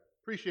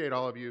Appreciate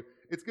all of you.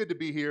 It's good to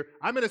be here.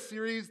 I'm in a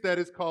series that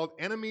is called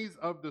Enemies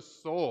of the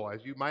Soul.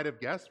 As you might have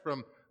guessed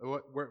from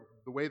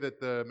the way that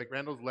the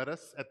McRandalls led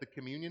us at the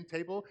communion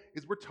table,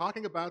 is we're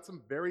talking about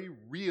some very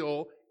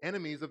real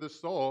enemies of the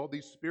soul,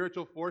 these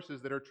spiritual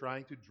forces that are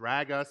trying to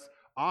drag us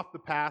off the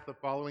path of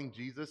following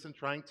Jesus and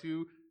trying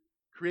to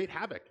create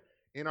havoc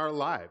in our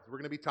lives. We're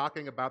going to be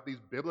talking about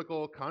these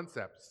biblical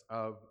concepts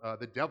of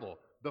the devil,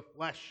 the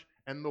flesh,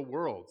 and the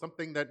world,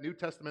 something that New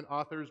Testament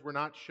authors were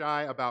not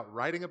shy about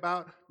writing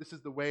about. This is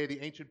the way the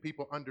ancient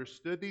people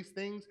understood these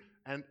things,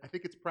 and I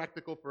think it's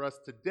practical for us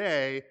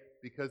today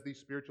because these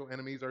spiritual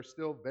enemies are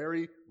still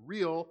very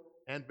real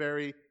and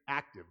very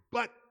active.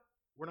 But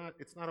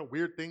it's not a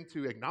weird thing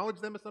to acknowledge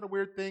them. It's not a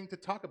weird thing to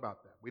talk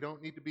about them. We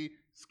don't need to be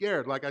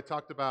scared like I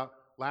talked about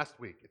last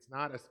week. It's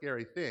not a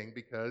scary thing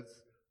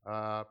because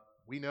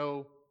we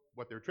know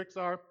what their tricks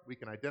are. We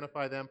can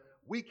identify them.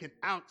 We can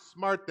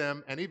outsmart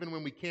them, and even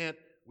when we can't,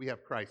 we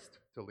have Christ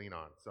to lean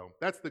on. So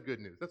that's the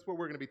good news. That's what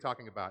we're going to be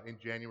talking about in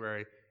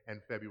January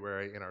and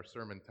February in our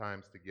sermon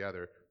times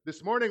together.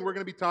 This morning, we're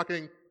going to be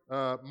talking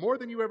more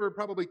than you ever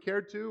probably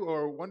cared to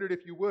or wondered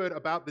if you would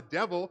about the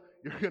devil.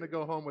 You're going to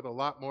go home with a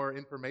lot more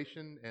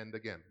information and,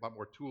 again, a lot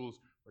more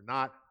tools for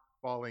not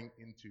falling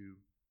into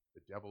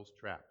the devil's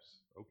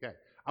traps. Okay.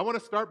 I want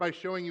to start by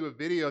showing you a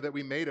video that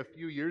we made a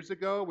few years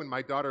ago when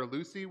my daughter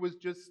Lucy was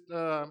just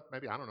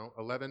maybe,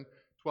 11,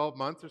 12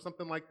 months or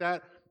something like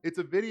that. It's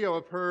a video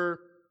of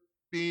her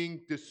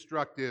being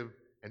destructive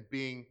and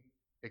being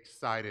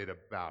excited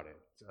about it.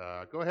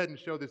 Go ahead and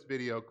show this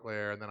video,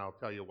 Claire, and then I'll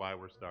tell you why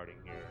we're starting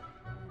here.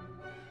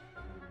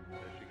 There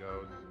she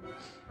goes.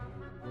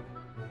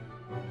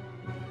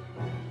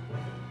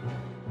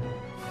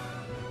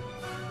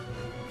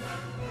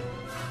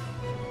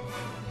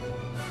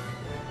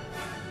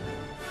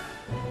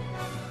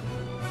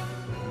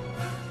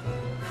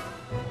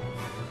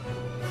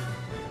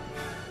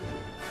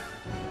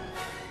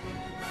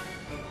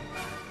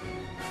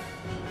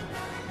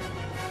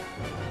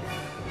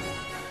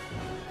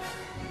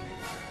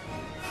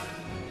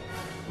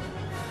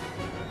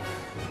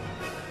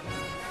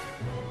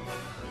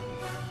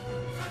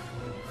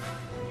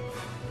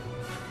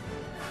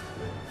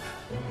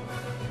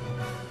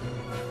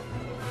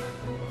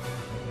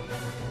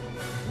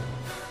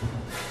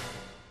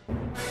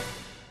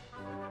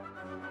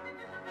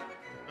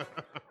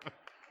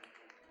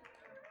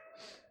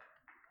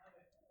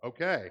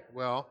 Okay,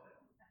 well,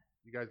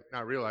 you guys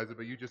not realize it,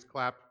 but you just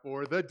clapped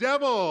for the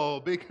devil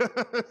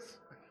because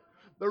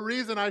the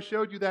reason I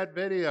showed you that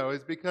video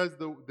is because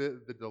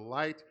the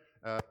delight,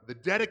 the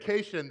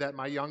dedication that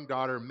my young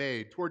daughter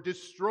made toward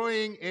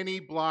destroying any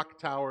block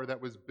tower that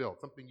was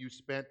built, something you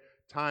spent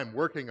time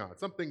working on,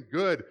 something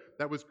good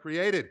that was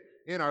created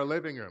in our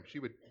living room. She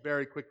would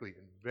very quickly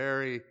and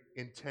very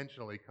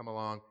intentionally come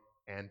along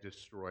and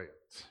destroy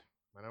it.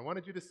 And I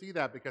wanted you to see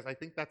that because I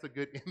think that's a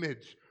good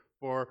image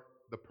for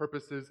the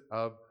purposes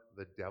of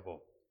the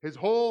devil. His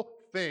whole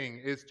thing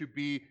is to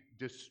be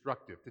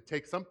destructive, to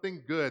take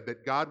something good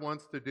that God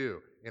wants to do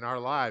in our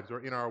lives or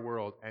in our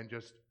world and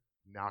just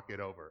knock it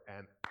over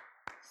and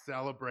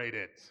celebrate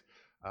it.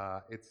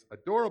 It's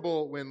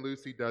adorable when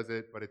Lucy does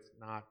it, but it's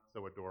not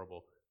so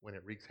adorable when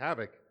it wreaks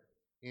havoc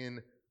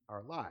in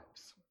our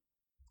lives.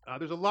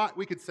 There's a lot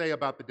we could say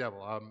about the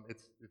devil.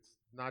 It's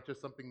not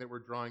just something that we're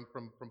drawing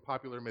from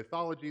popular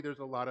mythology. There's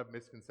a lot of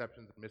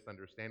misconceptions and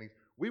misunderstandings.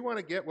 We want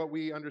to get what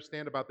we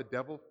understand about the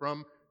devil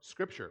from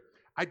Scripture.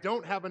 I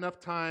don't have enough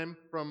time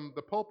from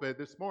the pulpit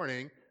this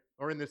morning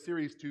or in this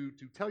series to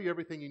tell you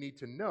everything you need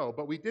to know,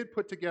 but we did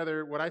put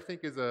together what I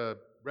think is a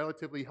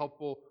relatively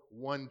helpful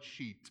one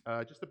sheet,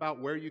 just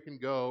about where you can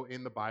go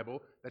in the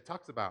Bible that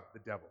talks about the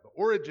devil, the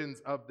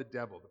origins of the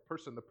devil,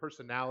 the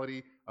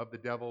personality of the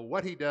devil,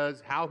 what he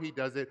does, how he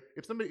does it.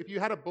 If you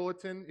had a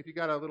bulletin, if you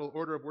got a little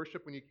order of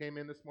worship when you came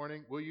in this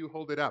morning, will you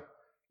hold it up?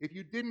 If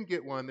you didn't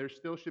get one, there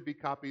still should be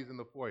copies in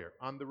the foyer.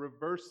 On the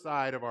reverse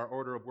side of our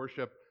order of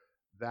worship,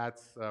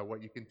 that's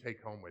what you can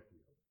take home with you.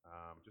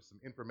 Just some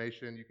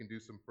information. You can do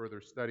some further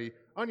study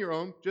on your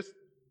own, just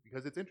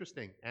because it's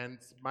interesting. And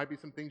might be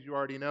some things you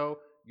already know.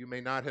 You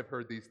may not have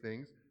heard these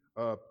things.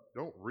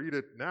 Don't read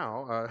it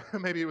now.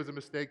 Maybe it was a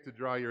mistake to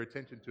draw your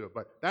attention to it.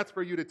 But that's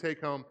for you to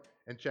take home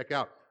and check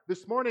out.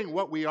 This morning,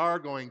 what we are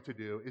going to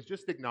do is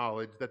just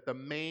acknowledge that the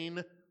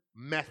main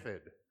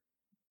method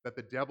that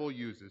the devil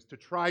uses to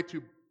try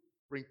to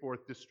bring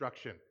forth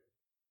destruction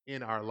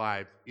in our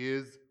lives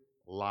is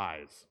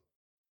lies.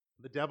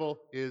 The devil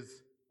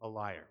is a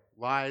liar.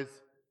 Lies,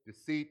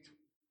 deceit,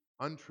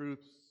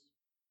 untruths,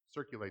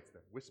 circulates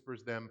them,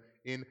 whispers them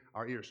in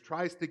our ears,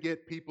 tries to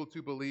get people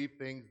to believe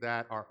things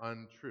that are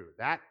untrue.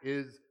 That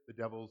is the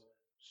devil's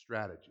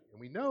strategy.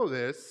 And we know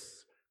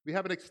this. We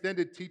have an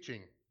extended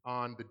teaching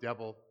on the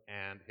devil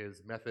and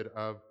his method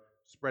of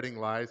spreading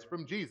lies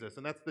from Jesus.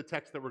 And that's the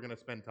text that we're going to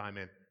spend time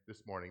in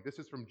this morning. This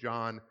is from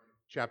John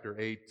chapter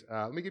 8.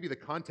 Let me give you the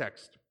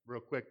context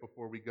real quick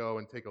before we go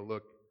and take a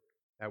look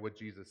at what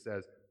Jesus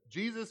says.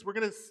 We're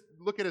going to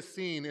look at a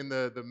scene in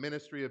the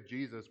ministry of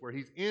Jesus where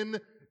he's in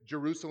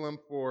Jerusalem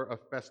for a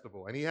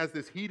festival. And he has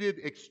this heated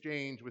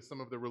exchange with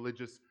some of the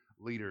religious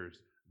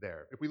leaders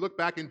there. If we look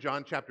back in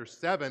John chapter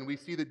 7, we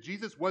see that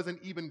Jesus wasn't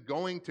even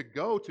going to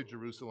go to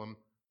Jerusalem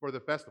for the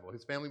festival.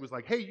 His family was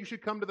like, hey, you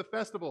should come to the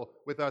festival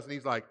with us. And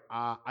he's like,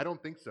 I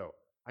don't think so.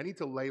 I need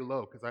to lay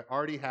low because I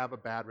already have a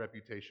bad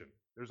reputation.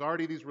 There's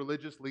already these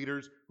religious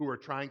leaders who are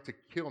trying to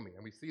kill me.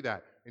 And we see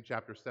that in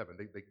chapter 7.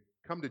 They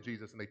come to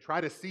Jesus and they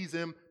try to seize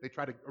him. They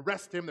try to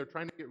arrest him. They're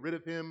trying to get rid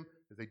of him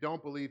because they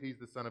don't believe he's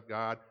the Son of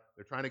God.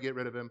 They're trying to get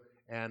rid of him.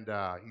 And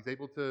he's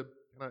able to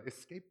kind of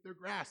escape their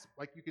grasp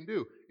like you can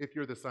do if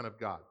you're the Son of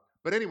God.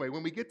 But anyway,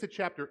 when we get to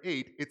chapter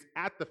 8, it's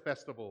at the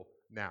festival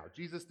now.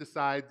 Jesus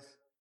decides,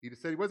 he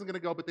just said he wasn't going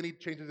to go, but then he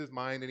changes his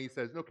mind and he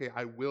says, okay,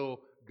 I will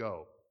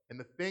go. And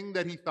the thing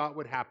that he thought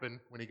would happen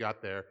when he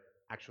got there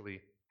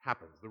actually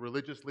happens. The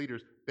religious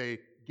leaders, they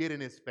get in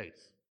his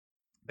face.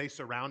 They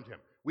surround him.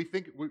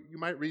 You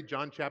might read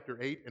John chapter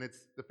 8, and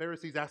it's the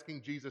Pharisees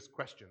asking Jesus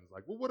questions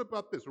like, well, what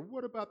about this? Or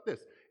what about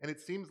this? And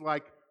it seems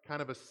like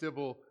kind of a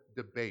civil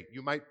debate.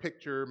 You might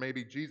picture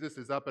maybe Jesus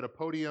is up at a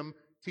podium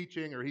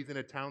teaching, or he's in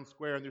a town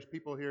square, and there's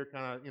people here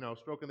kind of,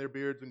 stroking their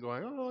beards and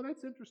going, oh,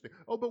 that's interesting.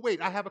 Oh, but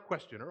wait, I have a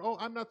question. Or, oh,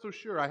 I'm not so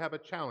sure. I have a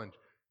challenge.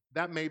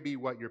 That may be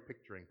what you're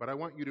picturing, but I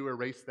want you to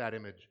erase that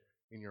image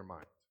in your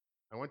mind.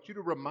 I want you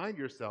to remind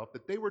yourself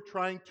that they were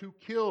trying to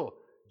kill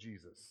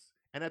Jesus.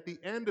 And at the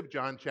end of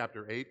John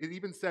chapter 8, it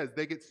even says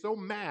they get so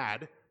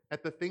mad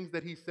at the things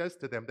that he says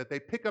to them that they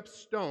pick up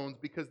stones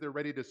because they're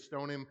ready to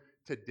stone him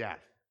to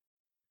death.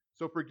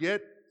 So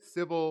forget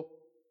civil,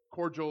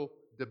 cordial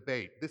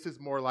debate. This is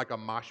more like a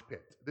mosh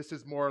pit. This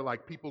is more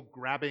like people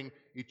grabbing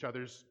each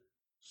other's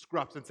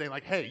scruffs and saying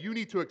like, hey, you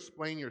need to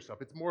explain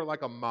yourself. It's more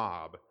like a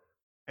mob.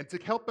 And to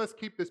help us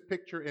keep this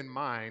picture in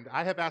mind,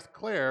 I have asked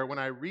Claire, when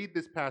I read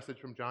this passage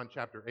from John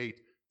chapter 8,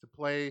 to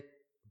play a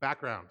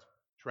background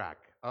track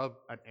of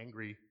an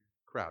angry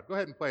crowd. Go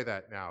ahead and play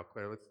that now,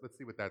 Claire. Let's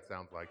see what that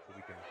sounds like so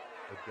we can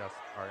adjust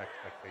our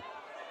expectations.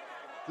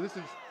 So this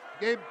is,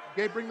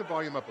 Gabe, bring the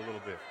volume up a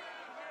little bit.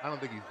 I don't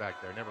think he's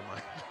back there. Never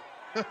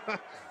mind.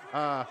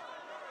 I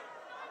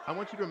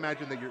want you to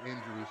imagine that you're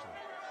in Jerusalem.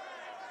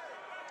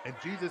 And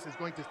Jesus is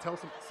going to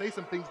say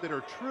some things that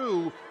are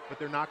true, but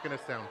they're not going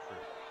to sound true.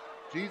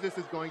 Jesus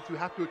is going to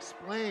have to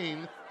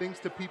explain things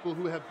to people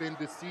who have been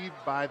deceived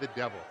by the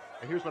devil.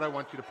 And here's what I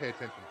want you to pay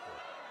attention for.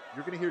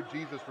 You're going to hear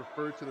Jesus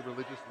refer to the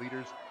religious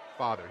leader's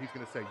father. He's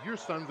going to say, you're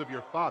sons of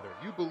your father.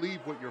 You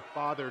believe what your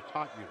father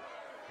taught you.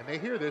 And they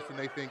hear this and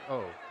they think,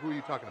 oh, who are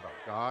you talking about?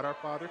 God our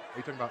father? Are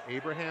you talking about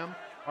Abraham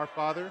our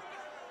father?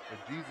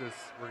 But Jesus,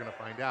 we're going to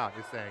find out,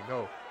 is saying,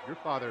 no, your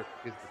father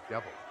is the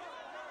devil.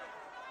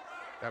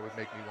 That would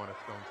make me want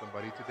to stone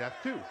somebody to death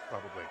too,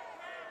 probably.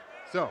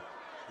 So,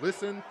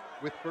 listen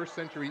with first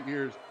century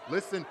ears.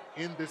 Listen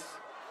in this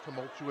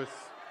tumultuous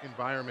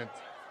environment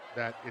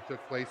that it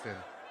took place in.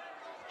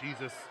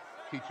 Jesus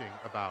teaching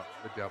about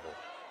the devil.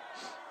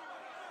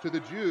 To the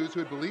Jews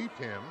who had believed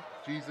him,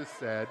 Jesus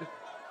said,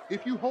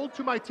 if you hold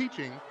to my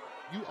teaching,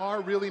 you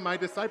are really my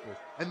disciples,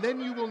 and then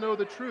you will know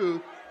the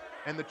truth,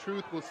 and the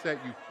truth will set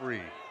you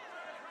free.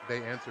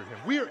 They answered him,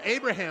 we are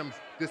Abraham's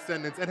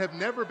descendants and have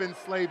never been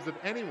slaves of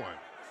anyone.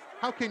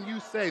 How can you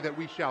say that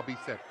we shall be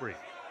set free?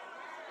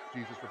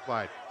 Jesus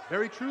replied,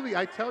 very truly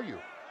I tell you,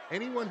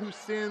 anyone who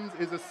sins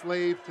is a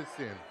slave to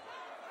sin.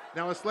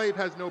 Now a slave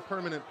has no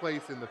permanent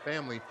place in the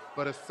family,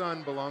 but a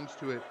son belongs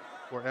to it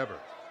forever.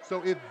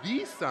 So if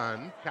the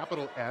Son,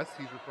 capital S,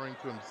 he's referring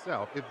to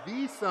himself, if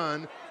the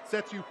Son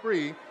sets you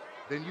free,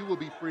 then you will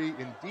be free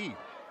indeed.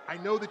 I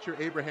know that you're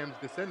Abraham's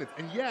descendants,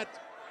 and yet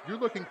you're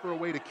looking for a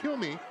way to kill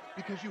me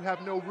because you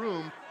have no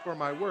room for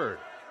my word.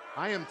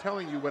 I am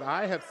telling you what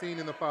I have seen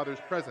in the Father's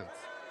presence,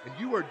 and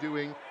you are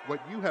doing what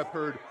you have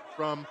heard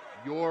from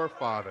your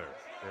father.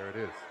 There it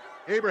is.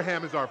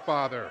 Abraham is our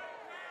father,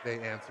 they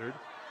answered.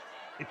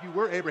 If you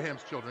were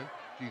Abraham's children,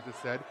 Jesus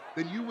said,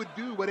 then you would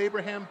do what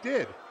Abraham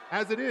did.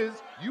 As it is,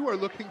 you are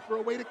looking for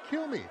a way to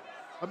kill me,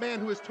 a man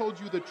who has told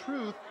you the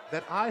truth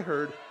that I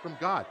heard from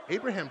God.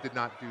 Abraham did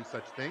not do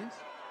such things.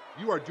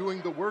 You are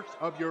doing the works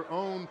of your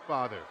own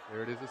father.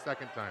 There it is a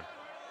second time.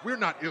 We're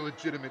not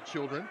illegitimate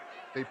children,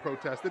 they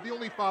protested. The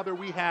only father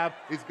we have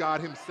is God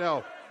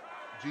himself.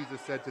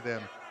 Jesus said to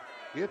them,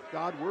 if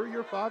God were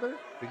your father,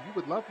 then you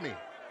would love me.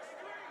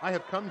 I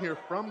have come here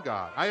from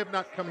God. I have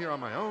not come here on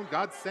my own.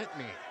 God sent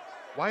me.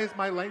 Why is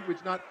my language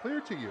not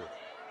clear to you?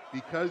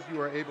 Because you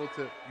are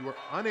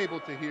unable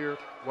to hear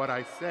what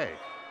I say.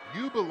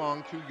 You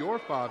belong to your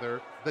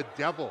father, the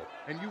devil,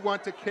 and you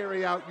want to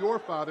carry out your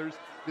father's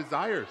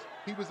desires.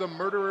 He was a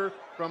murderer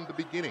from the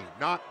beginning,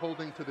 not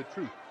holding to the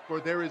truth,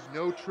 for there is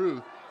no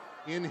truth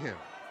in him.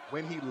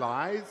 When he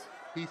lies,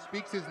 he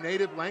speaks his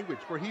native language,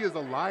 for he is a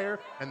liar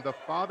and the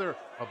father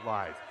of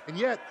lies. And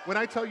yet, when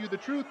I tell you the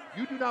truth,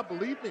 you do not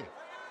believe me.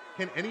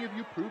 Can any of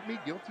you prove me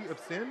guilty of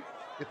sin?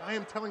 If I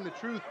am telling the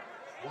truth,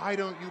 why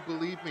don't you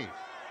believe me?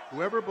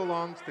 Whoever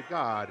belongs to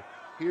God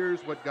hears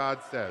what God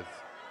says.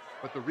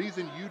 But the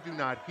reason you do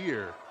not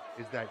hear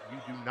is that you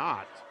do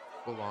not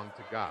belong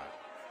to God.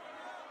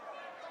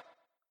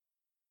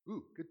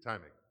 Ooh, good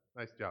timing.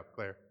 Nice job,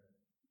 Claire.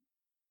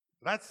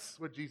 That's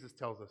what Jesus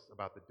tells us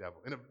about the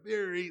devil in a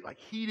very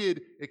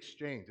heated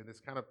exchange in this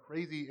kind of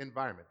crazy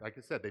environment. Like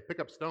I said, they pick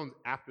up stones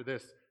after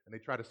this and they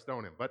try to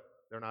stone him, but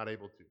they're not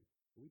able to.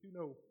 We do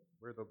know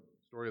where the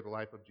story of the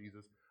life of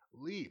Jesus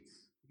leads.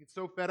 They get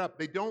so fed up.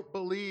 They don't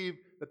believe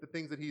that the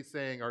things that he's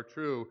saying are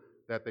true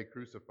that they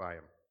crucify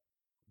him.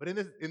 But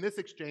in this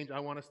exchange, I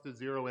want us to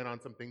zero in on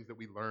some things that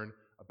we learn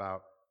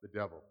about the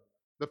devil.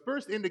 The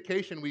first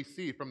indication we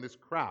see from this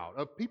crowd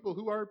of people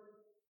who are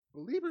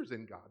believers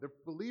in God. They're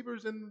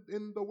believers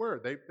in the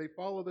Word. They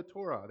follow the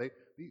Torah.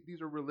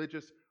 These are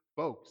religious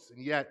folks.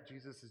 And yet,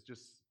 Jesus is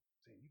just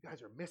saying, you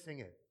guys are missing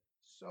it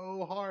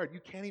so hard. You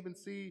can't even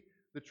see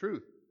the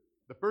truth.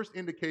 The first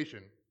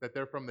indication that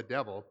they're from the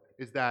devil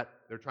is that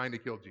they're trying to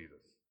kill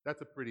Jesus.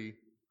 That's a pretty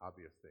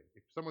obvious thing.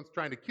 If someone's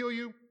trying to kill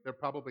you, they're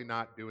probably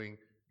not doing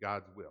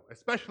God's will.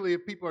 Especially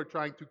if people are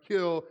trying to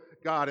kill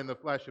God in the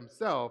flesh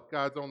himself,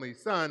 God's only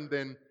son,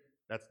 then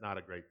that's not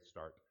a great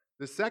start.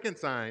 The second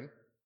sign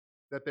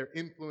that they're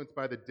influenced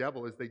by the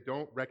devil is they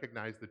don't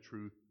recognize the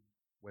truth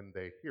when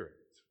they hear it.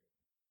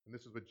 And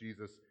this is what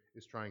Jesus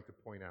is trying to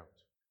point out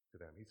to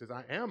them. He says,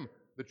 I am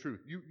the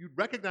truth. You'd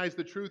recognize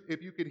the truth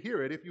if you could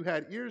hear it, if you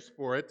had ears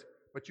for it,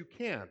 but you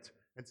can't.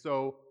 And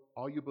so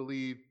all you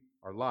believe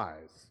are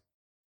lies.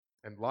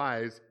 And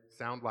lies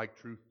sound like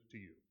truth to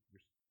you.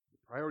 Your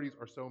priorities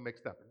are so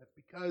mixed up. And that's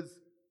because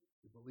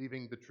you're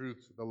believing the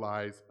truths, the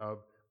lies of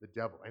the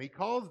devil. And he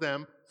calls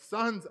them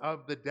sons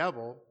of the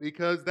devil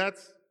because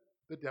that's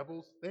the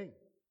devil's thing,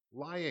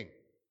 lying,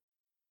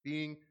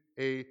 being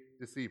a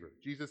deceiver.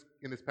 Jesus,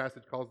 in this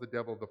passage, calls the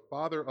devil the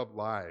father of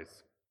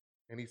lies.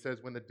 And he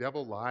says when the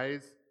devil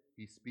lies,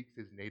 he speaks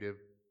his native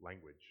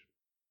language.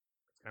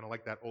 It's kind of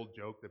like that old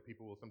joke that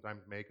people will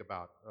sometimes make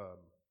about,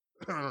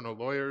 I don't know,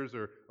 lawyers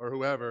or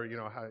whoever,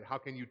 how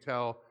can you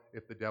tell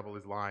if the devil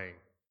is lying?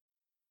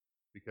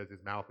 Because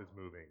his mouth is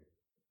moving.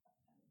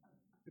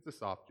 It's a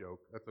soft joke.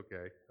 That's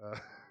okay.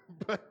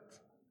 But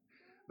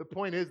the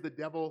point is the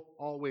devil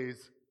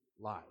always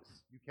lies.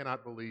 You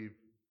cannot believe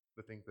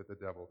the things that the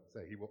devil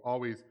say. He will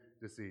always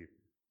deceive.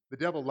 The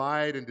devil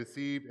lied and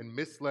deceived and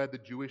misled the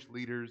Jewish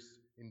leaders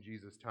in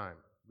Jesus' time.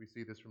 We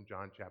see this from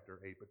John chapter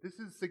 8. But this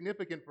is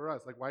significant for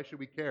us. Why should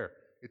we care?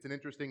 It's an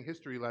interesting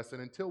history lesson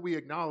until we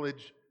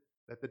acknowledge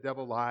that the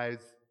devil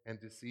lies and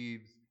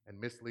deceives and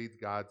misleads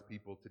God's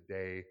people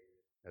today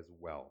as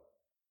well.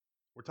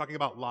 We're talking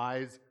about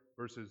lies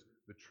versus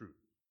the truth.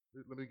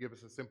 Let me give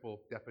us a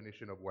simple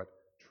definition of what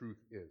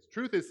truth is.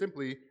 Truth is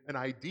simply an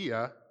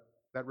idea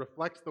that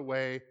reflects the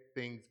way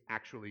things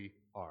actually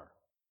are.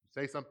 You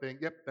say something,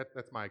 yep,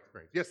 that's my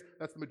experience. Yes,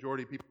 that's the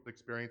majority of people's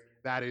experience.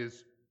 That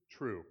is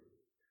true.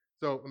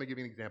 So let me give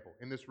you an example.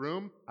 In this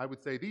room, I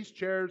would say these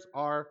chairs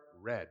are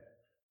red.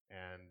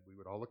 And we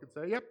would all look and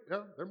say, yep, yeah,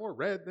 they're more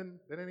red than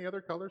any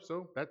other color,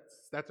 so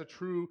that's a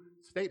true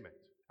statement.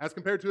 As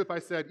compared to if I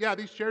said, yeah,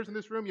 these chairs in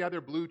this room, yeah,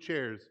 they're blue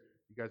chairs.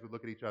 You guys would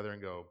look at each other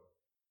and go,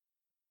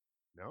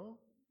 no,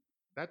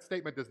 that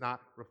statement does not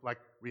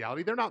reflect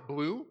reality. They're not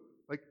blue.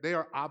 They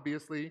are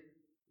obviously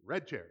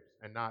red chairs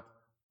and not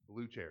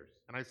blue chairs.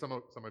 And some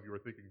of you are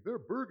thinking, they're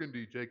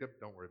burgundy, Jacob.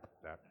 Don't worry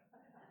about that.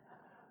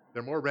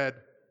 They're more red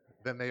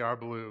than they are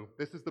blue.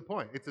 This is the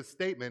point. It's a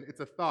statement,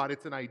 it's a thought,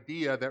 it's an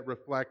idea that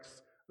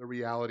reflects the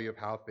reality of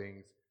how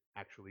things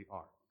actually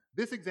are.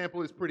 This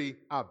example is pretty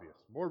obvious.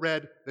 More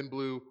red than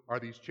blue are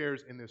these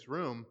chairs in this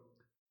room.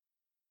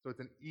 So it's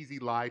an easy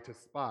lie to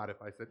spot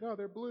if I said, no,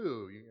 they're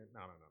blue.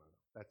 No.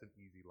 That's an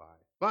easy lie.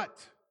 But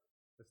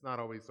it's not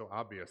always so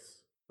obvious,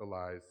 the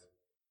lies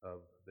of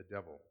the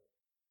devil.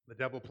 The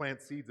devil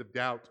plants seeds of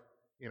doubt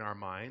in our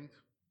mind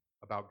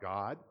about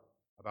God,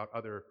 about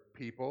other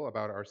people,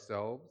 about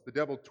ourselves. The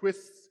devil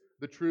twists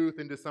the truth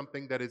into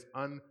something that is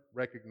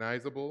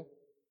unrecognizable.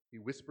 He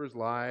whispers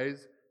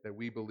lies that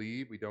we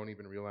believe. We don't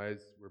even realize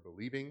we're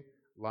believing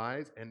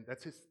lies, and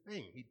that's his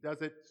thing. He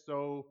does it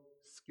so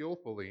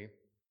skillfully,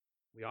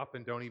 we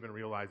often don't even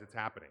realize it's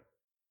happening,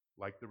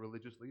 like the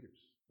religious leaders.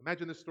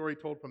 Imagine this story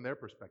told from their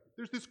perspective.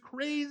 There's this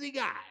crazy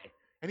guy,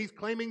 and he's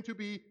claiming to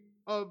be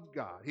of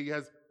God. He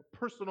has a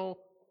personal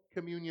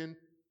communion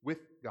with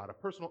God, a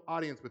personal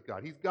audience with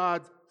God. He's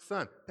God's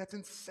son. That's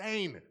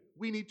insane.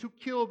 We need to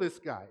kill this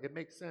guy. It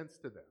makes sense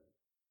to them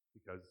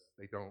because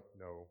they don't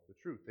know the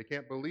truth. They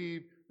can't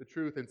believe the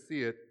truth and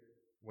see it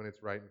when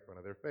it's right in front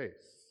of their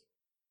face.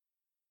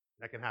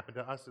 That can happen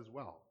to us as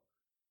well.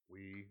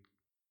 We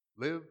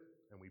live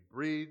and we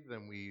breathe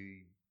and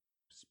we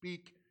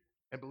speak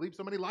and believe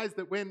so many lies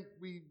that when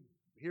we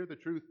hear the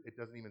truth, it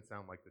doesn't even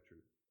sound like the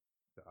truth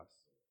to us.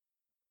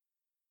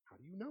 How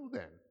do you know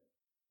then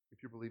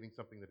if you're believing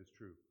something that is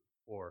true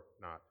or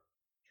not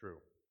true?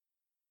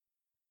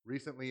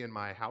 Recently in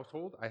my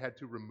household, I had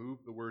to remove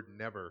the word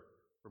never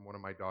from one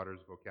of my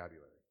daughter's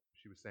vocabulary.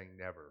 She was saying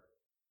never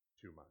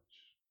too much.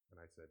 And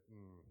I said,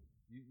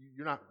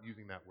 you're not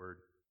using that word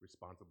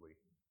responsibly.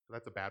 So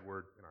that's a bad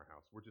word in our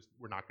house.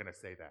 We're not going to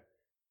say that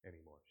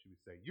anymore. She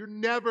would say, you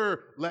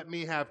never let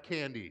me have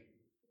candy.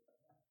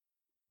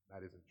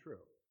 That isn't true.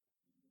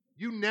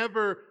 You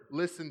never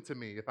listen to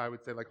me if I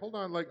would say, like, hold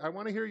on, like, I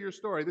want to hear your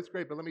story. That's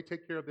great, but let me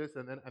take care of this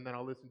and then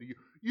I'll listen to you.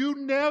 You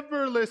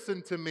never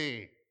listen to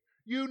me.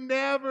 You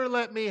never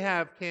let me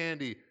have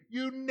candy.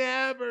 You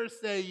never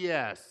say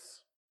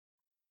yes.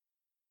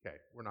 Okay,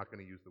 we're not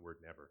going to use the word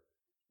never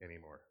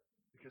anymore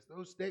because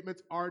those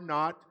statements are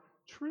not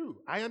true.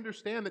 I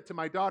understand that to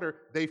my daughter,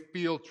 they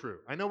feel true.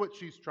 I know what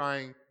she's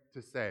trying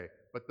to say,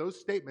 but those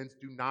statements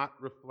do not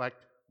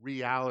reflect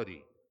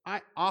reality.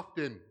 I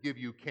often give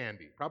you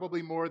candy,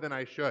 probably more than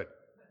I should.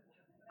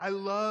 I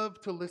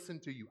love to listen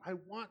to you. I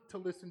want to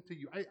listen to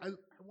you.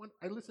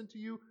 I listen to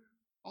you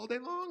all day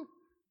long.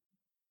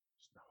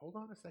 Just hold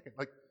on a second.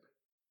 Like,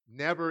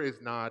 never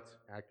is not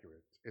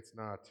accurate. It's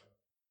not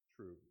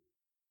true.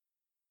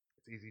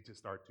 It's easy to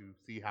start to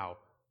see how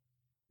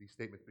these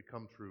statements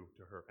become true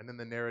to her. And then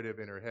the narrative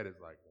in her head is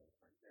like, well,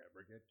 I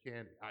never get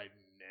candy. I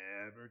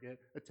never get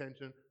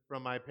attention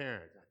from my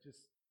parents.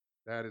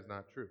 That is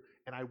not true.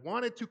 And I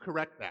wanted to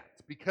correct that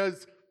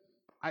because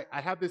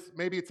I have this,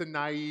 maybe it's a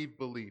naive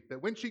belief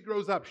that when she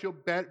grows up, she'll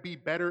be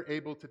better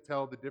able to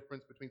tell the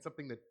difference between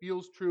something that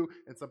feels true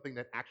and something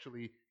that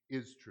actually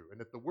is true. And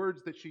that the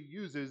words that she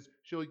uses,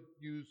 she'll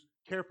use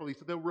carefully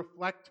so they'll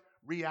reflect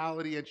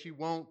reality and she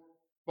won't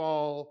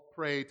fall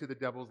prey to the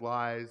devil's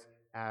lies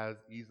as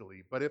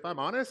easily. But if I'm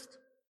honest,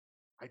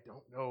 I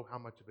don't know how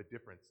much of a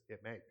difference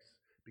it makes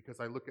because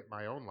I look at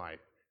my own life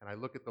and I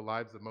look at the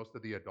lives of most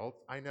of the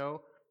adults I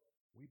know.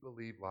 We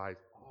believe lies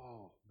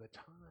all the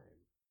time.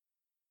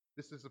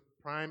 This is a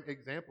prime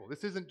example.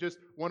 This isn't just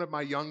one of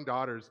my young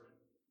daughters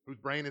whose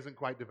brain isn't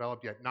quite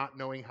developed yet, not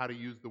knowing how to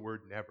use the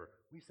word never.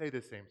 We say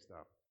the same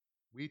stuff.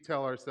 We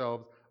tell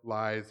ourselves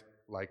lies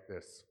like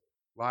this.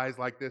 Lies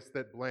like this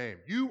that blame.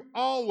 You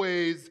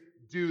always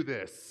do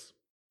this.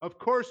 Of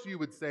course you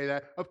would say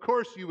that. Of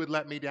course you would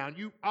let me down.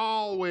 You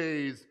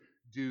always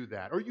do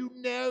that. Or you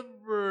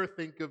never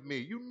think of me.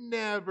 You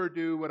never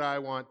do what I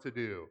want to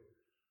do.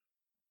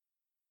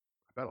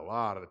 I bet a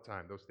lot of the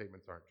time those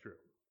statements aren't true.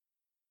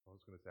 I was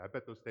going to say, I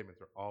bet those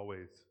statements are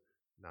always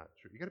not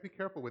true. You got to be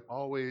careful with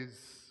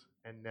always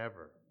and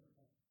never.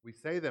 We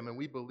say them and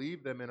we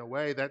believe them in a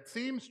way that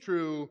seems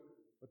true,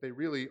 but they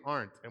really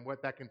aren't. And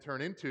what that can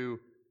turn into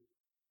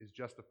is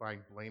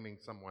justifying blaming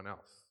someone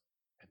else.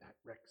 And that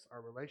wrecks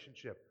our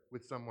relationship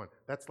with someone.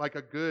 That's like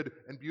a good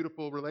and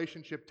beautiful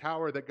relationship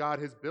tower that God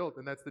has built,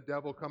 and that's the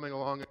devil coming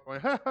along and going,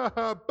 ha ha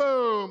ha,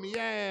 boom,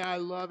 yeah, I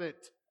love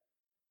it.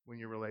 When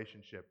your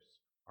relationships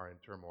are in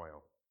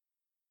turmoil.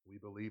 We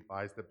believe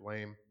lies that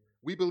blame.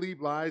 We believe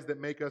lies that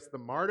make us the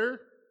martyr.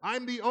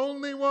 I'm the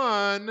only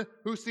one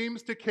who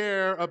seems to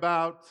care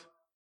about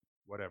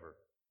whatever.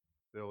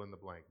 Fill in the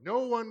blank.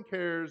 No one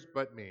cares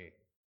but me.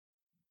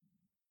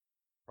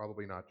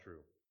 Probably not true.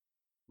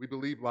 We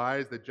believe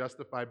lies that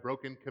justify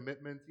broken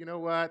commitments. You know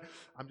what?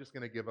 I'm just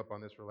going to give up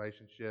on this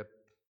relationship.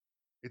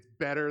 It's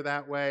better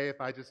that way if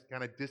I just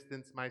kind of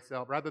distance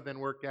myself rather than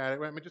work at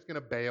it. I'm just going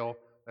to bail.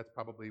 That's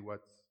probably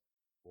what's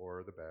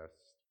for the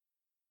best.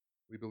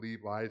 We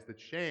believe lies that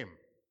shame.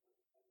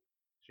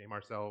 Shame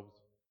ourselves,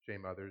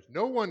 shame others.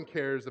 No one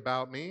cares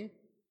about me.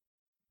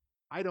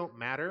 I don't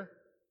matter.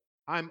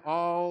 I'm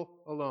all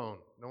alone.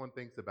 No one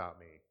thinks about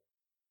me.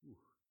 Ooh.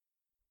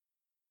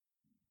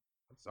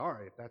 I'm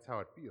sorry if that's how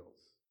it feels.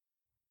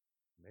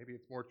 Maybe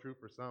it's more true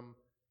for some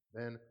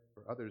than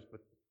for others,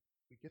 but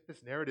we get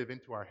this narrative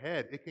into our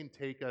head. It can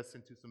take us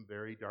into some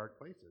very dark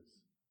places.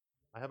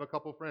 I have a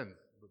couple friends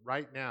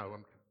right now.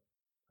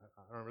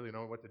 I don't really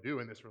know what to do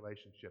in this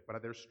relationship,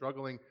 but they're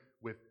struggling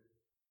with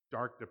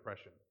dark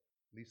depression.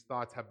 These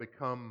thoughts have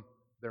become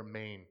their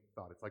main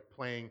thought. It's like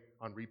playing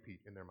on repeat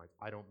in their minds.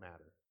 I don't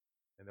matter.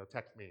 And they'll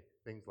text me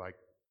things like,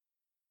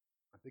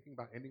 I'm thinking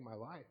about ending my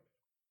life.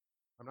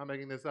 I'm not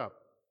making this up.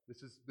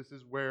 This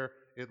is where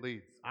it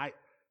leads.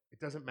 It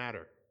doesn't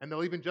matter. And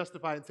they'll even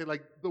justify it and say,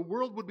 like, the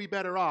world would be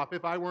better off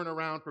if I weren't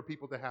around for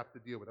people to have to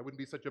deal with. I wouldn't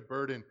be such a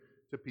burden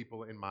to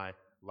people in my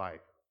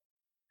life.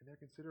 And they're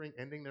considering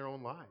ending their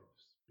own lives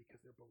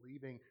because they're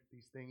believing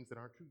these things that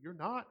aren't true. You're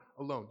not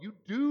alone. You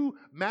do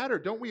matter.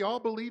 Don't we all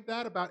believe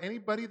that about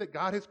anybody that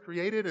God has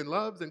created and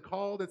loves and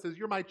called and says,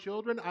 you're my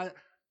children? But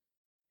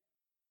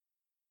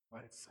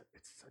it's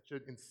such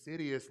an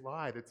insidious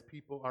lie that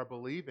people are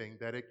believing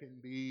that it can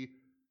be,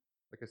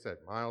 like I said,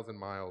 miles and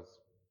miles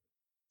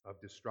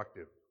of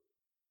destructive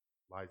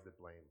lies that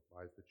blame,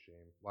 lies that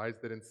shame, lies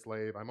that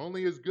enslave. I'm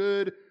only as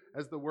good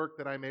as the work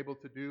that I'm able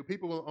to do.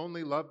 People will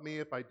only love me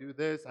if I do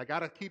this. I got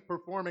to keep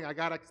performing. I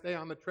got to stay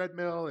on the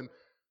treadmill. And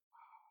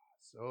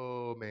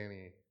so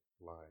many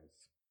lies.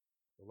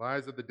 The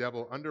lies of the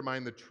devil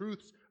undermine the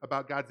truths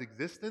about God's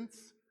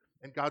existence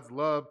and God's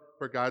love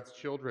for God's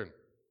children.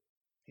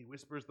 He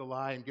whispers the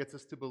lie and gets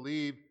us to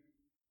believe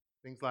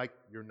things like,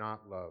 you're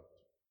not loved.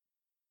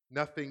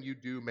 Nothing you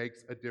do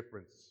makes a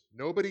difference.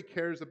 Nobody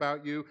cares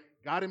about you.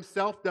 God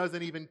himself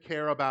doesn't even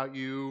care about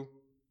you.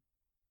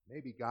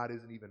 Maybe God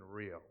isn't even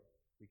real.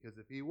 Because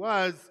if he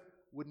was,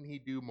 wouldn't he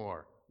do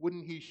more?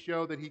 Wouldn't he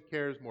show that he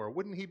cares more?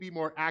 Wouldn't he be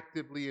more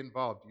actively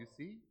involved? You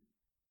see?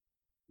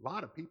 A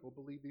lot of people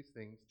believe these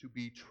things to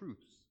be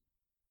truths.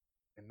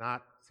 and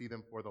not see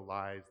them for the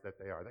lies that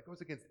they are. That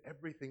goes against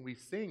everything we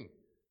sing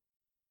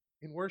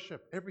in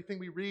worship, everything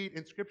we read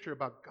in Scripture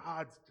about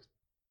God's just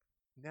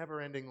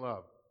never-ending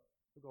love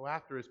to go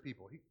after his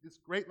people. This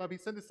great love. He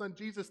sent his son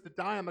Jesus to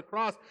die on the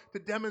cross to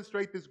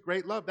demonstrate this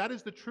great love. That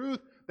is the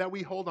truth that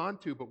we hold on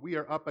to, but we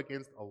are up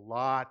against a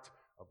lot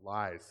of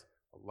lies,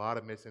 a lot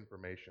of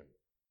misinformation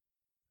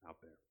out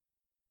there.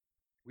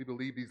 We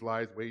believe these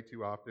lies way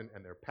too often,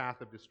 and their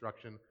path of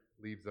destruction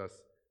leaves us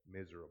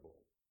miserable.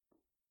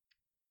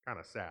 Kind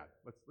of sad.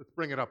 Let's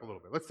bring it up a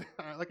little bit.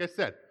 Like I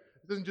said,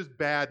 this isn't just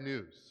bad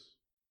news.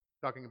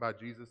 Talking about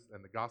Jesus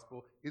and the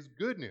gospel is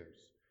good news.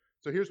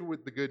 So here's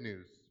what the good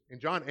news. In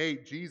John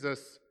 8,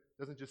 Jesus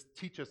doesn't just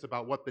teach us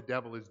about what the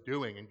devil is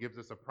doing and gives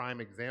us a prime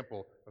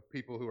example of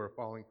people who are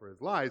falling for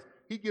his lies.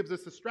 He gives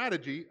us a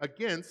strategy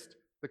against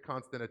the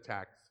constant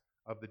attacks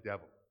of the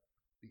devil.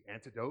 The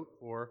antidote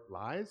for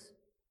lies?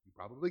 You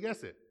probably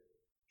guess it.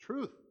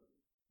 Truth.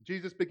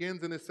 Jesus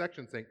begins in this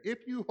section saying,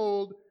 if you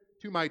hold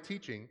to my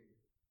teaching,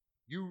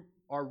 you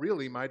are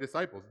really my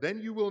disciples.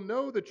 Then you will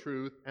know the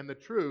truth, and the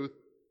truth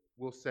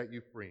will set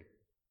you free.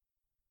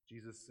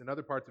 Jesus, in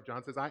other parts of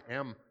John, says, I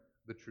am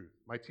the truth.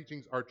 My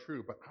teachings are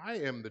true, but I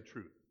am the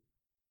truth.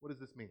 What does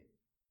this mean?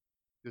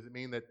 Does it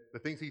mean that the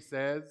things he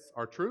says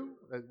are true?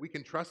 That we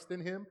can trust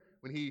in him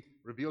when he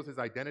reveals his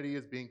identity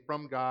as being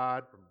from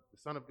God, from the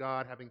Son of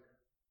God, having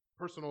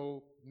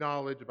personal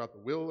knowledge about the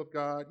will of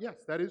God? Yes,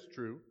 that is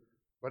true,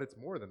 but it's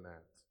more than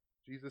that.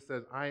 Jesus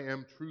says, I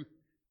am truth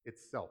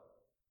itself.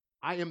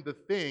 I am the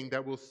thing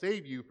that will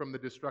save you from the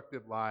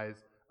destructive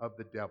lies of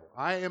the devil.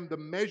 I am the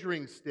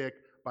measuring stick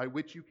by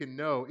which you can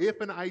know if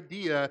an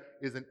idea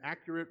is an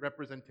accurate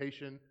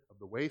representation of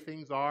the way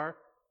things are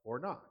or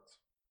not.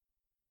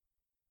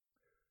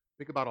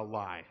 Think about a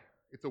lie.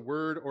 It's a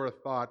word or a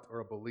thought or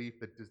a belief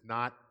that does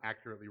not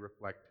accurately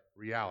reflect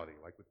reality,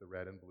 like with the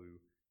red and blue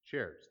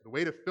chairs. The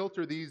way to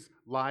filter these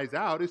lies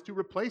out is to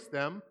replace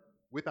them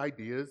with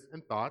ideas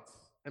and thoughts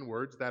and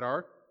words that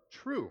are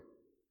true.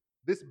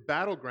 This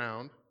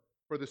battleground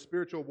for the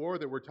spiritual war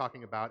that we're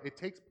talking about, it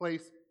takes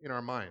place in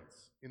our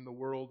minds, in the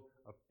world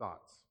of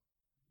thoughts.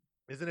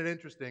 Isn't it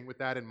interesting, with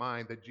that in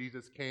mind, that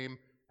Jesus came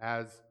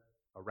as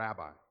a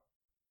rabbi?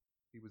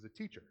 He was a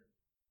teacher.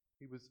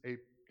 He was a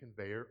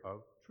conveyor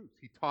of truths.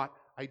 He taught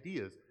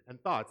ideas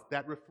and thoughts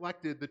that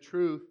reflected the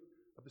truth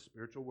of the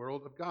spiritual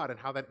world of God and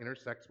how that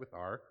intersects with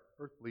our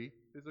earthly,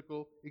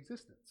 physical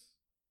existence.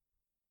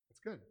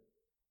 That's good.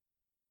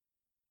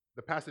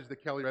 The passage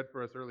that Kelly read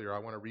for us earlier, I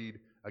want to read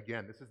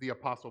again. This is the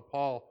Apostle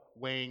Paul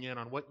weighing in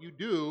on what you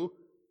do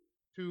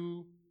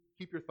to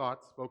keep your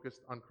thoughts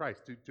focused on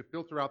Christ, to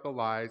filter out the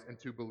lies and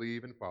to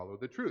believe and follow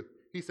the truth.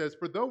 He says,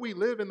 for though we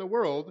live in the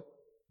world,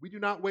 we do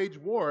not wage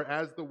war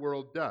as the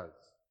world does.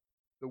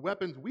 The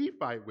weapons we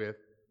fight with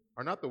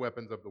are not the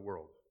weapons of the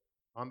world.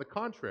 On the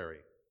contrary,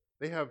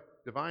 they have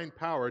divine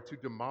power to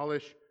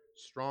demolish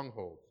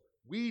strongholds.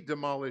 We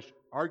demolish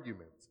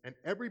arguments and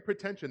every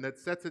pretension that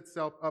sets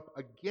itself up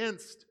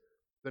against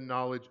the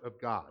knowledge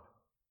of God.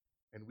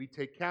 And we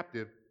take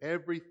captive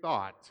every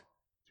thought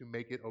to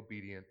make it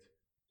obedient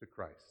to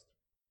Christ.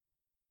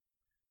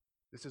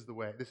 This is the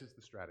way, this is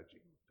the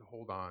strategy, to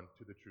hold on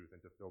to the truth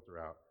and to filter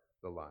out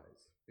the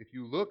lies. If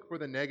you look for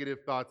the negative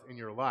thoughts in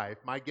your life,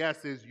 my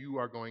guess is you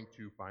are going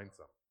to find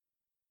some.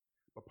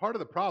 But part of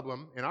the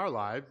problem in our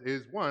lives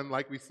is, one,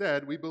 like we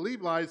said, we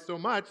believe lies so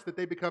much that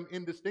they become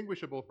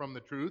indistinguishable from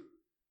the truth.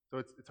 So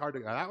it's hard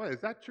to go,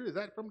 is that true? Is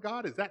that from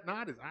God? Is that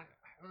not?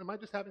 Am I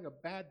just having a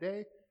bad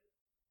day?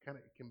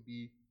 It can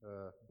be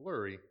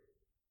blurry.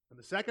 And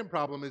the second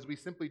problem is we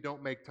simply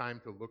don't make time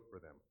to look for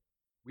them.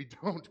 We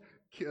don't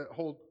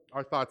hold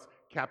our thoughts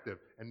captive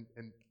and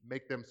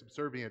make them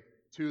subservient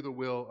to the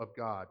will of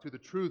God, to the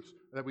truths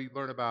that we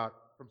learn about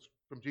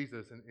from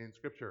Jesus in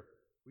Scripture.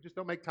 We just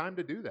don't make time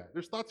to do that.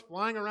 There's thoughts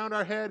flying around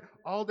our head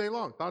all day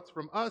long. Thoughts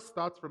from us,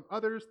 thoughts from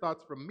others,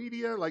 thoughts from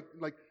media, like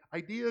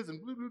ideas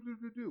and blah, blah, blah,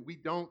 blah, blah. We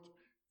don't,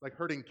 like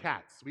herding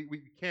cats.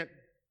 We can't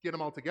get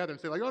them all together and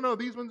say like, oh no,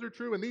 these ones are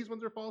true and these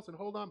ones are false and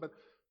hold on. But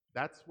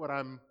that's what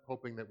I'm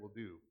hoping that we'll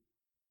do,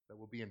 that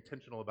we'll be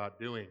intentional about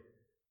doing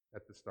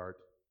at the start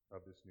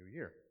of this new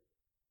year.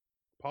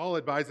 Paul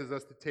advises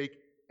us to take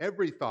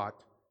every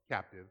thought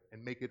captive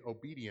and make it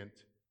obedient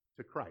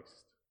to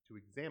Christ, to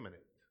examine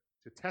it,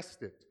 to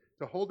test it,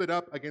 to hold it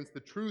up against the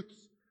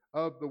truths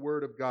of the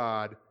Word of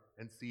God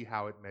and see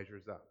how it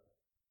measures up.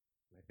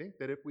 And I think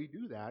that if we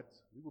do that,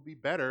 we will be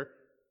better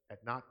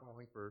at not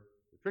falling for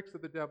the tricks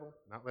of the devil,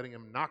 not letting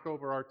him knock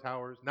over our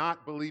towers,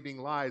 not believing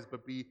lies,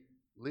 but be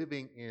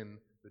living in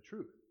the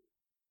truth.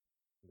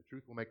 And the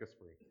truth will make us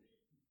free.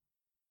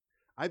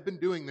 I've been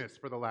doing this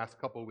for the last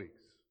couple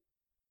weeks.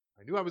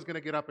 I knew I was going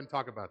to get up and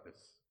talk about this.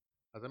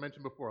 As I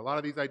mentioned before, a lot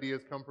of these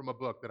ideas come from a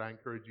book that I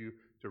encourage you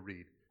to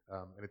read.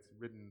 And it's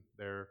written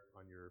there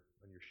on your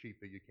sheet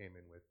that you came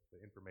in with,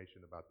 the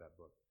information about that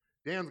book.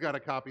 Dan's got a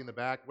copy in the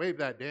back. Wave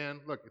that,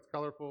 Dan. Look, it's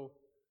colorful.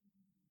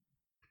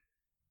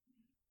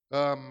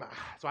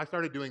 So I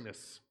started doing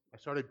this. I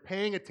started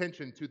paying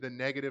attention to the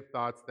negative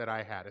thoughts that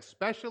I had,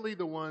 especially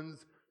the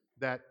ones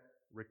that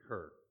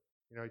recur.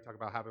 You talk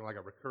about having like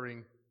a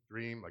recurring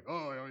dream, like,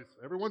 oh,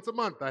 every once a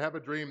month I have a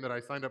dream that I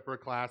signed up for a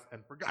class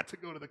and forgot to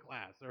go to the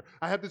class, or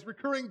I have this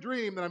recurring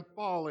dream that I'm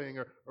falling,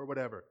 or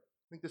whatever.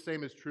 I think the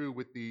same is true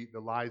with the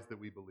lies that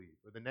we believe,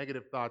 or the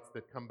negative thoughts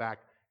that come back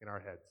in our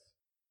heads.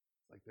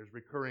 It's like there's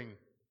recurring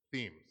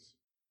themes,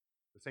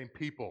 the same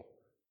people.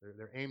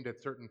 They're aimed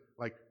at certain,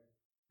 like,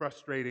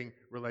 frustrating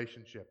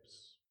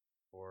relationships,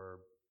 or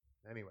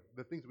anyway,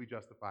 the things we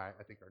justify,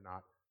 I think, are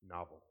not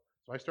novel.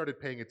 So I started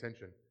paying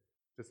attention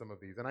to some of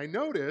these, and I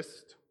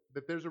noticed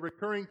that there's a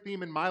recurring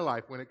theme in my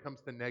life when it comes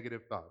to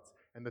negative thoughts.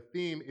 And the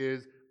theme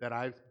is that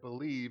I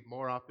believe,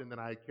 more often than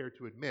I care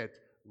to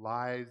admit,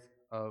 lies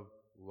of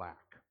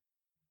lack.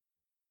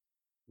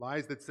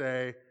 Lies that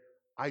say,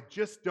 I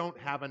just don't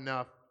have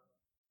enough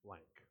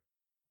blank.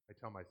 I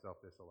tell myself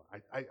this a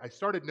lot. I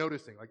started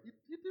noticing, like,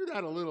 you do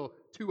that a little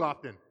too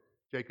often,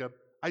 Jacob.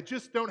 I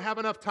just don't have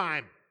enough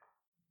time.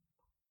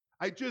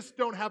 I just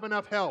don't have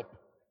enough help.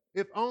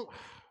 If only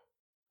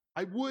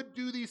I would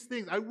do these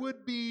things. I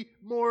would be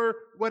more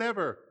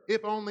whatever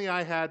if only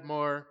I had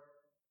more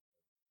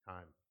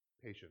time,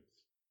 patience,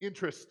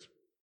 interest,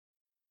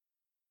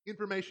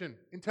 information,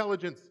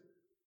 intelligence.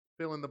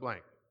 Fill in the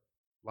blank.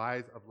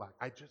 Lies of lack.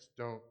 I just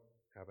don't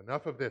have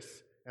enough of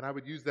this. And I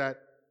would use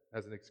that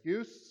as an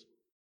excuse.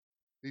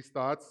 These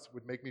thoughts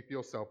would make me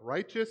feel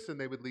self-righteous, and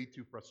they would lead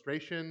to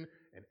frustration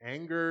and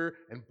anger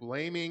and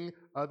blaming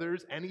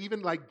others, and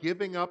even like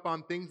giving up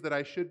on things that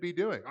I should be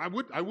doing. I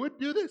would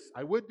do this.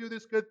 I would do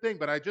this good thing,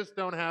 but I just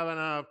don't have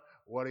enough.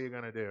 What are you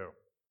going to do?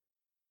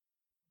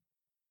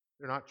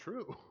 They're not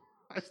true.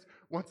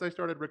 Once I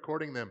started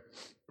recording them,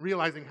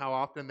 realizing how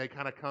often they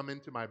kind of come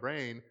into my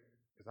brain,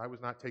 because I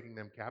was not taking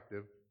them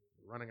captive,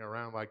 running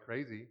around like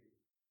crazy,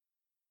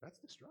 that's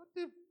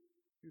destructive.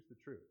 Here's the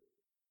truth.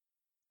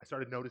 I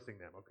started noticing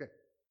them. Okay,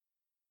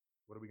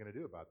 what are we going to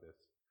do about this?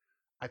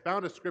 I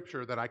found a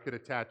scripture that I could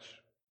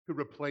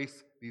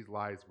replace these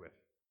lies with.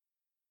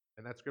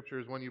 And that scripture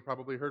is one you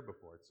probably heard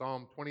before. It's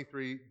Psalm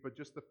 23, but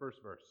just the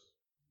first verse.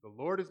 The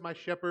Lord is my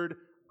shepherd,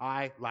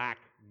 I lack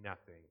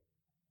nothing.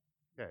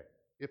 Okay,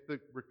 if the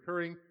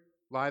recurring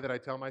lie that I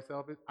tell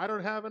myself is, I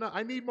don't have enough,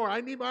 I need more,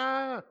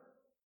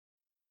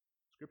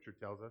 Scripture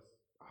tells us,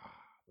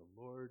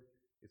 the Lord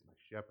is my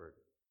shepherd.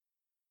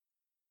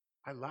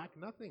 I lack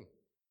nothing.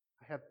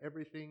 I have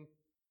everything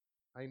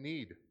I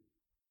need.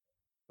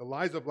 The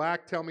lies of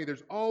lack tell me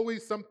there's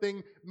always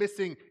something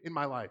missing in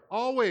my life.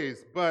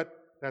 Always,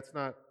 but that's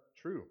not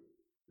true.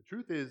 The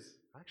truth is,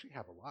 I actually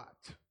have a lot.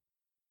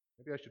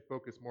 Maybe I should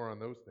focus more on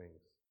those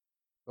things.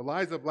 The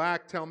lies of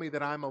lack tell me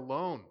that I'm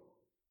alone.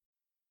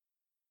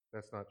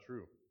 That's not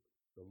true.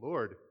 The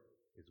Lord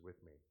is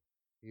with me.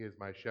 He is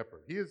my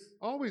shepherd. He is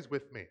always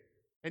with me.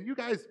 And you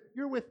guys,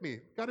 you're with me.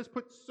 God has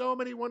put so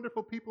many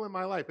wonderful people in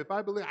my life. If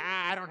I believe,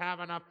 I don't have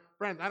enough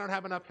friends, I don't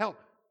have enough help,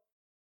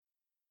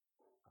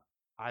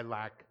 I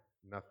lack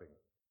nothing.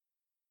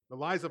 The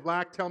lies of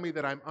lack tell me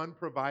that I'm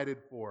unprovided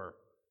for.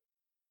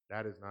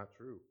 That is not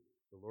true.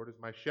 The Lord is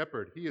my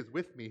shepherd. He is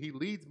with me. He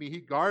leads me. He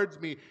guards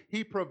me.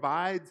 He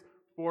provides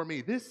for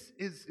me. This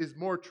is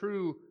more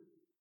true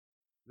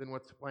than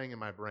what's playing in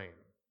my brain.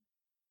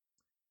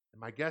 And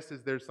my guess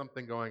is there's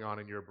something going on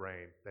in your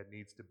brain that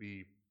needs to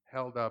be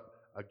held up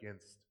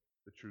against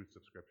the truths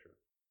of Scripture.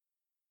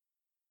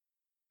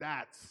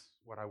 That's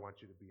what I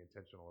want you to be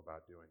intentional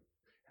about doing.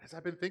 As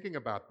I've been thinking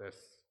about this,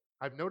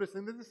 I've noticed,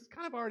 and this is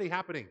kind of already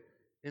happening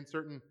in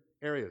certain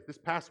areas. This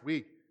past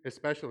week,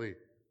 especially,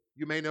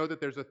 you may know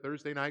that there's a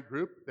Thursday night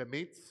group that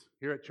meets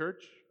here at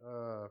church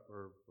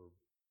for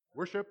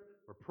worship,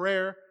 for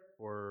prayer,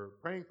 for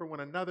praying for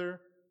one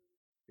another.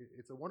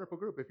 It's a wonderful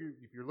group. If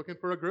you're looking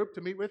for a group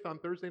to meet with on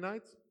Thursday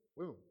nights,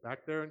 boom,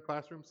 back there in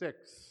classroom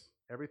 6.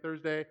 Every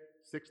Thursday,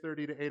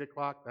 6:30 to 8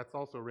 o'clock. That's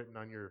also written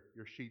on your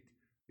sheet.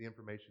 The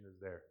information is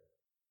there.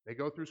 They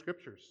go through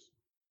scriptures.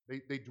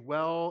 They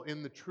dwell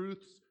in the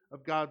truths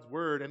of God's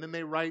word, and then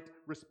they write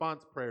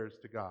response prayers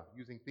to God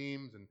using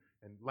themes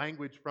and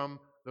language from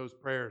those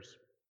prayers.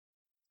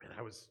 And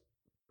I was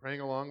praying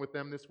along with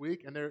them this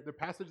week, and their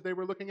passage they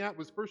were looking at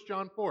was 1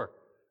 John 4,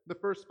 the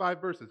first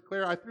 5 verses.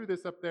 Claire, I threw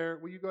this up there.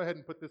 Will you go ahead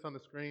and put this on the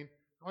screen?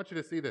 I want you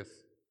to see this.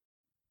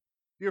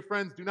 Dear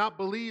friends, do not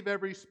believe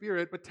every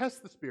spirit, but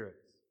test the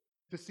spirits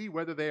to see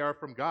whether they are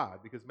from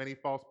God, because many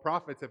false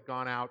prophets have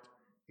gone out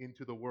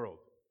into the world.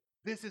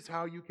 This is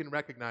how you can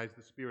recognize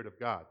the Spirit of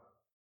God.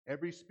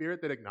 Every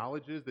spirit that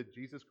acknowledges that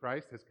Jesus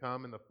Christ has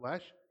come in the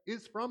flesh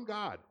is from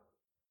God.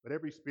 But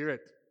every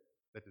spirit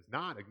that does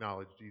not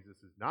acknowledge Jesus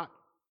is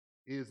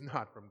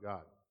not from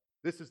God.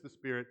 This is the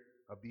spirit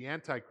of the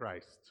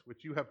Antichrist,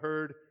 which you have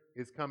heard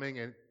is coming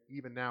and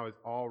even now is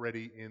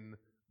already in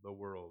the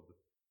world.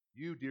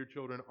 You, dear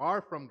children,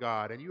 are from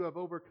God, and you have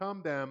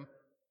overcome them,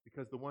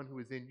 because the one who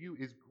is in you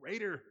is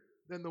greater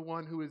than the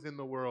one who is in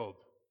the world.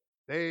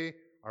 They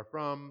are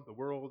from the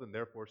world and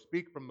therefore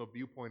speak from the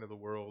viewpoint of the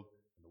world,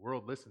 and the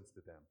world listens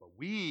to them. But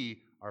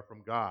we are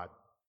from God.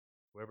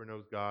 Whoever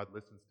knows God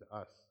listens to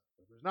us.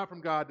 Whoever is not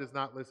from God does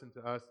not listen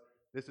to us.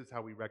 This is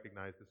how we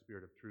recognize the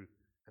spirit of truth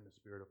and the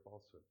spirit of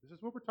falsehood. This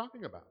is what we're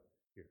talking about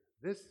here.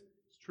 This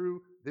is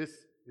true.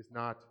 This is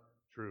not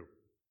true.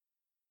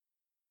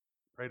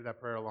 Prayed that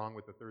prayer along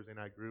with the Thursday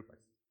night group. I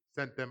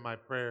sent them my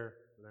prayer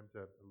for them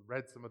to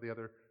read some of the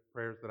other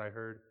prayers that I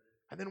heard.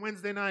 And then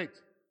Wednesday night,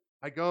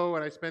 I go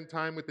and I spend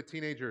time with the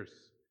teenagers.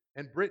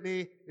 And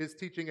Brittany is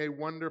teaching a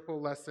wonderful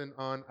lesson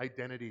on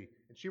identity.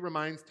 And she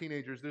reminds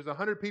teenagers there's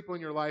 100 people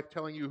in your life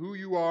telling you who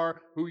you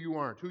are, who you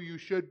aren't, who you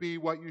should be,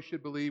 what you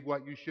should believe,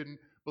 what you shouldn't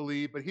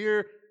believe. But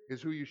here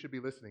is who you should be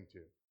listening to.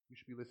 You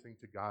should be listening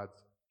to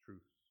God's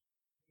truth.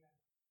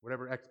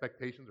 Whatever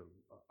expectations or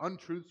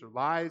untruths or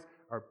lies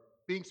are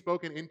being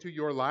spoken into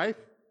your life,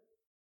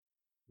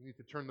 you need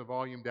to turn the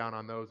volume down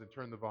on those and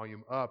turn the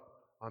volume up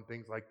on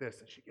things like this.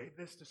 And she gave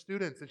this to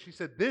students, and she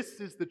said, this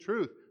is the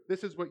truth.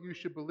 This is what you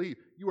should believe.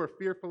 You are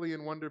fearfully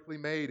and wonderfully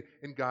made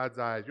in God's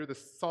eyes. You're the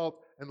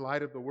salt and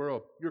light of the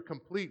world. You're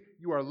complete.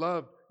 You are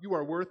loved. You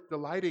are worth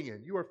delighting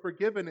in. You are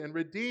forgiven and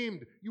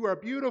redeemed. You are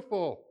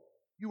beautiful.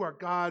 You are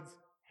God's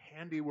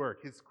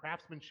handiwork, His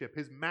craftsmanship,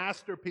 His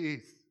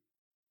masterpiece.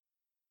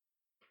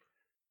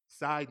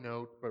 Side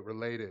note, but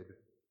related,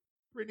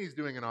 Brittany's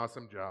doing an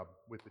awesome job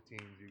with the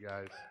teens, you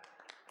guys.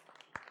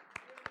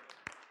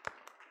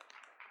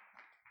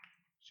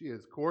 She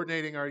is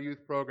coordinating our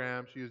youth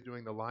program. She is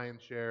doing the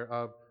lion's share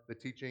of the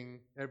teaching.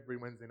 Every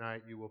Wednesday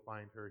night, you will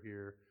find her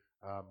here.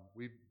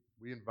 We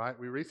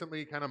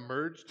recently kind of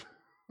merged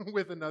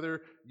with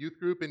another youth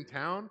group in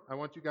town. I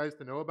want you guys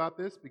to know about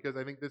this because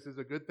I think this is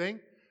a good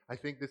thing. I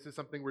think this is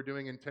something we're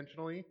doing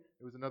intentionally.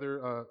 It was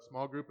another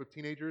small group of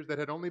teenagers that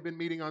had only been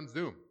meeting on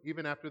Zoom.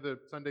 Even after the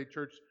Sunday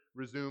church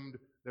resumed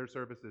their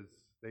services,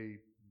 they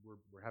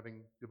were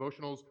having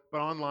devotionals,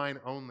 but online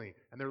only.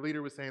 And their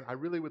leader was saying, I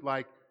really would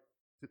like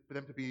for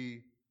them to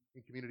be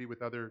in community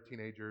with other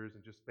teenagers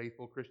and just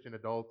faithful Christian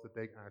adults that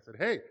I said,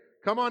 hey,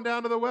 come on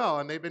down to the well.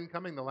 And they've been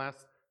coming the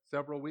last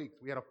several weeks.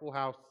 We had a full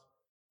house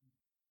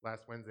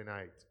last Wednesday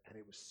night, and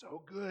it was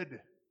so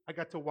good. I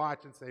got to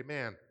watch and say,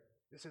 man,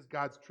 this is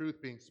God's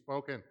truth being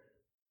spoken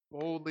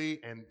boldly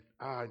and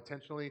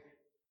intentionally.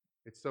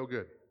 It's so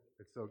good.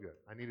 It's so good.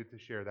 I needed to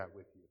share that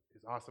with you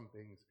because awesome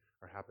things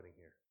are happening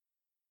here.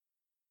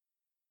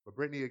 But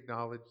Brittany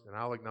acknowledged, and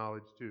I'll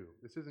acknowledge too,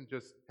 this isn't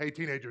just, hey,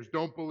 teenagers,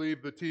 don't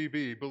believe the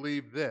TV,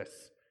 believe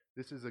this.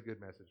 This is a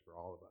good message for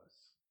all of us.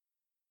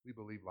 We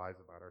believe lies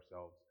about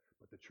ourselves,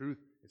 but the truth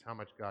is how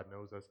much God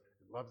knows us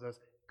and loves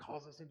us,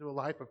 calls us into a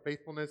life of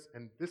faithfulness,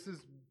 and this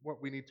is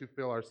what we need to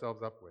fill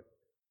ourselves up with.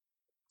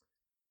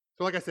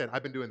 So like I said,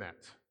 I've been doing that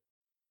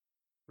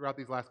throughout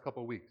these last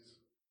couple weeks.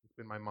 It's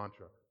been my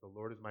mantra. The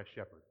Lord is my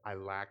shepherd. I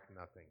lack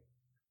nothing.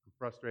 I'm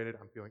frustrated.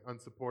 I'm feeling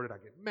unsupported. I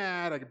get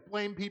mad. I can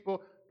blame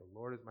people. The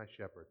Lord is my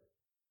shepherd.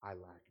 I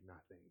lack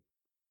nothing.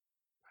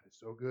 God is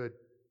so good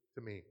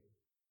to me.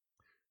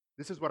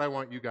 This is what I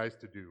want you guys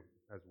to do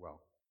as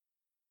well.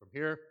 From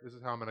here, this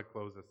is how I'm going to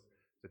close this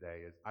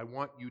today, is I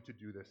want you to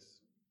do this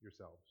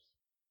yourselves.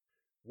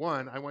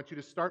 One, I want you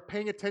to start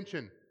paying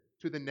attention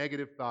to the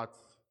negative thoughts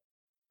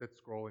that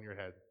scroll in your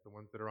head, the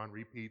ones that are on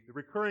repeat, the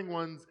recurring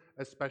ones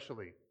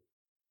especially.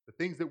 The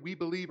things that we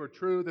believe are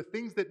true, the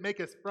things that make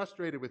us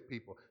frustrated with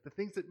people, the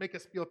things that make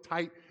us feel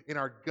tight in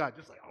our gut,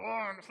 just like,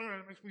 oh,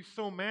 it makes me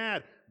so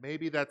mad.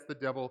 Maybe that's the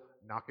devil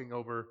knocking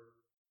over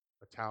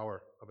a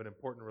tower of an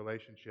important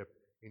relationship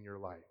in your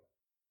life.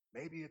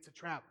 Maybe it's a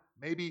trap.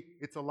 Maybe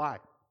it's a lie.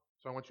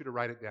 So I want you to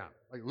write it down.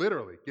 Like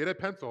literally, get a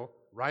pencil,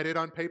 write it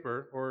on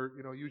paper, or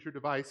use your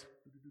device.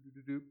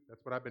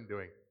 That's what I've been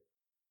doing.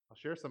 I'll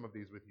share some of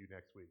these with you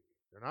next week.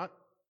 They're not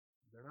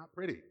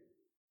pretty,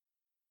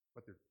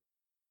 but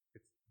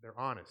they're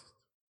honest.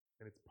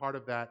 And it's part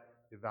of that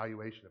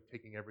evaluation of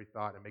taking every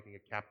thought and making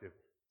it captive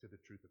to the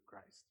truth of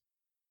Christ.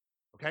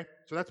 Okay?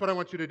 So that's what I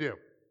want you to do.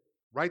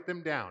 Write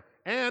them down.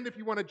 And if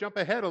you want to jump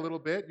ahead a little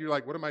bit, you're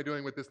like, what am I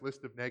doing with this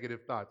list of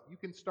negative thoughts? You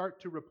can start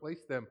to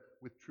replace them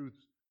with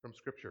truths from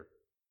Scripture.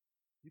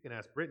 You can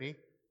ask Brittany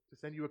to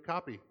send you a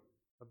copy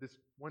of this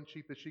one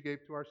sheet that she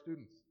gave to our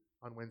students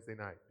on Wednesday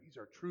night. These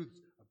are truths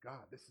of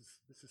God. This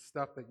is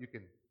stuff that you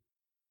can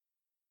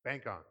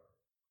bank on.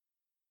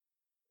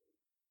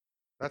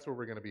 That's where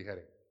we're going to be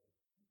heading.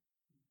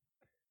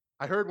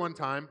 I heard one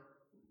time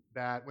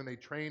that when they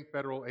train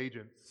federal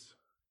agents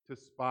to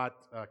spot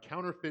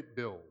counterfeit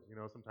bills,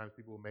 sometimes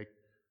people will make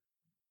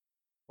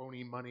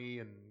phony money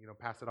and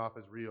pass it off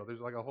as real. There's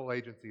like a whole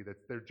agency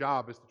that's their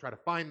job is to try to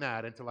find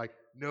that and to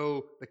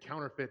know the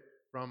counterfeit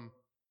from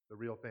the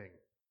real thing.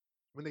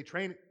 When they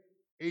train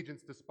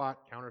agents to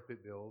spot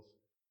counterfeit bills,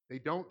 they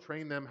don't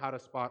train them how to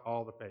spot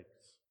all the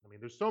fakes. I mean,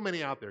 there's so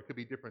many out there. It could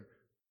be different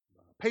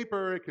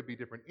paper, it could be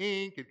different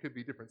ink, it could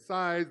be different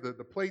size. The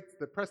plates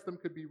that press them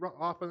could be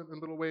off in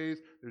little ways.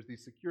 There's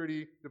these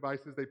security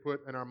devices they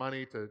put in our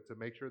money to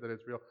make sure that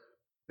it's real.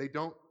 They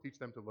don't teach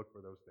them to look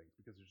for those things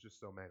because there's just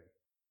so many.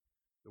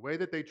 The way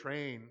that they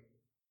train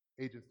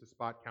agents to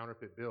spot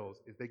counterfeit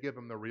bills is they give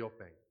them the real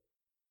thing,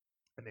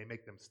 and they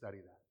make them study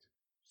that.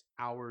 Just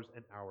hours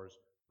and hours.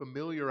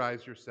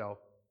 Familiarize yourself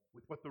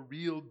with what the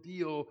real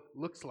deal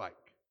looks like.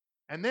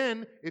 And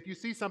then, if you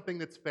see something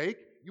that's fake,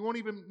 you won't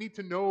even need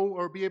to know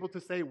or be able to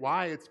say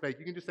why it's fake.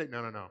 You can just say,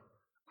 no.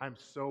 I'm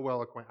so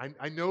well acquainted.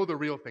 I know the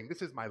real thing.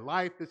 This is my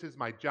life. This is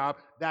my job.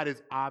 That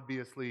is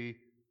obviously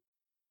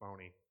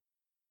phony.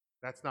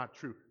 That's not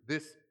true.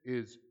 This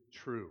is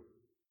true.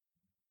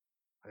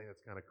 I think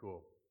that's kind of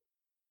cool.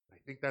 I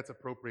think that's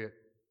appropriate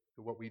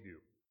to what we do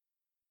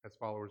as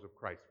followers of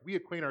Christ. We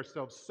acquaint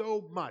ourselves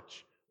so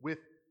much with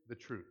the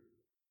truth,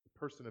 the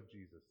person of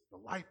Jesus, the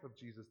life of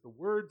Jesus, the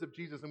words of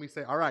Jesus, and we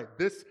say, all right,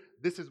 this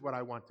is what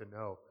I want to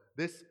know.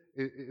 This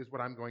is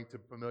what I'm going to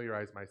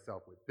familiarize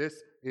myself with.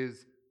 This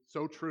is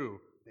so true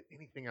that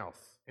anything else,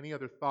 any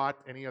other thought,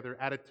 any other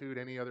attitude,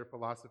 any other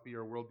philosophy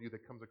or worldview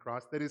that comes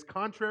across that is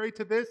contrary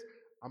to this,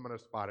 I'm going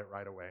to spot it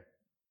right away.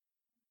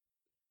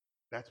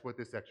 That's what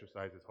this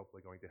exercise is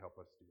hopefully going to help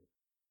us do.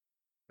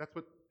 That's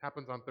what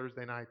happens on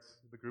Thursday nights,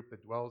 the group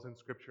that dwells in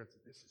Scripture and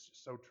says, this is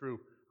just so true.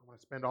 I want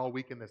to spend all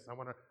week in this. I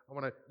want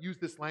to use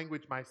this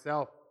language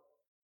myself.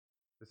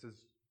 This is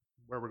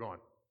where we're going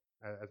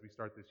as we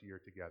start this year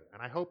together.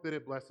 And I hope that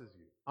it blesses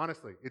you.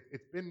 Honestly,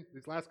 it's been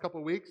these last couple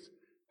of weeks,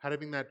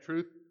 having that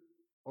truth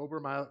over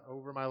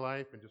my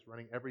life and just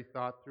running every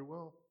thought through,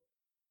 well,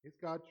 is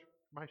God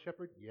my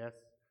shepherd? Yes.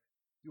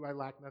 Do I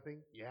lack nothing?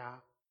 Yeah.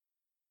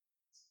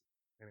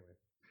 Anyway,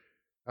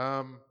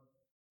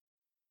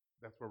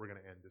 that's where we're going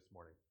to end this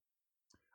morning.